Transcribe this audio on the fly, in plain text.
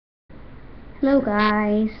Hello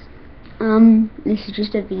guys, this is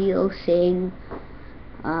just a video saying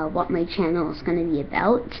what my channel is going to be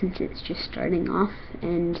about, since it's just starting off,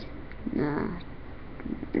 and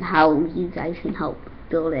how you guys can help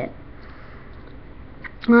build it.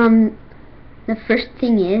 The first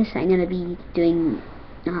thing is I'm going to be doing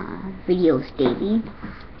videos daily,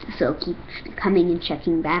 so keep coming and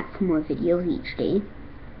checking back for more videos each day.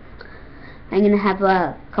 I'm going to have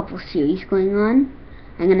a couple series going on.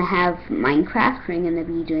 I'm going to have Minecraft, where I'm going to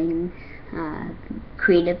be doing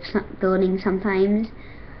creative building sometimes,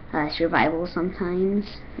 survival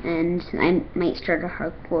sometimes, and I might start a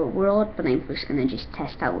hardcore world, but I'm first going to just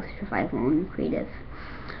test out with survival and creative.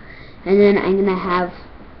 And then I'm going to have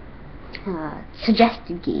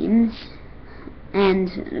suggested games,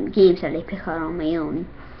 and games that I pick out on my own.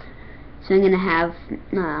 So I'm going to have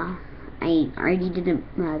I already did a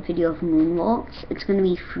video of Moonwalks. It's going to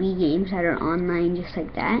be free games that are online just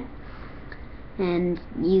like that, and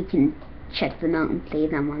you can check them out and play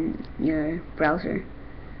them on your browser.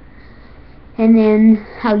 And then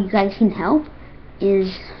how you guys can help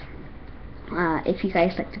is if you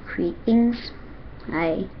guys like to create things,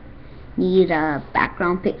 I need a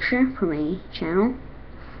background picture for my channel,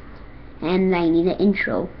 and I need an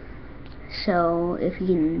intro. So if you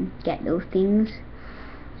can get those things,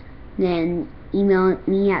 then email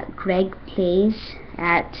me at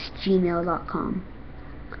gregplays@gmail.com.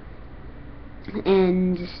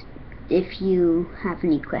 And if you have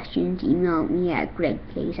any questions, email me at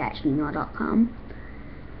gregplays@gmail.com.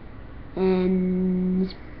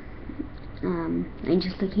 And I'm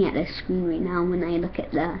just looking at the screen right now. When I look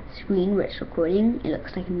at the screen where it's recording, it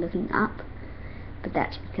looks like I'm looking up, but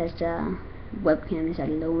that's because the webcam is at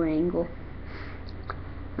a lower angle.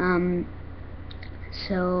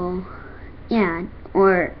 So yeah,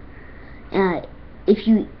 or if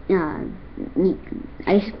you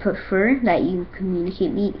I prefer that you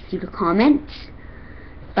communicate me through the comments,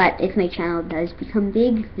 but if my channel does become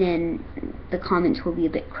big, then the comments will be a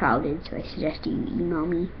bit crowded, so I suggest you email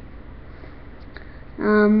me.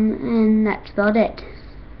 And that's about it.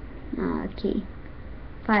 Okay,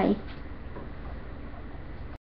 bye.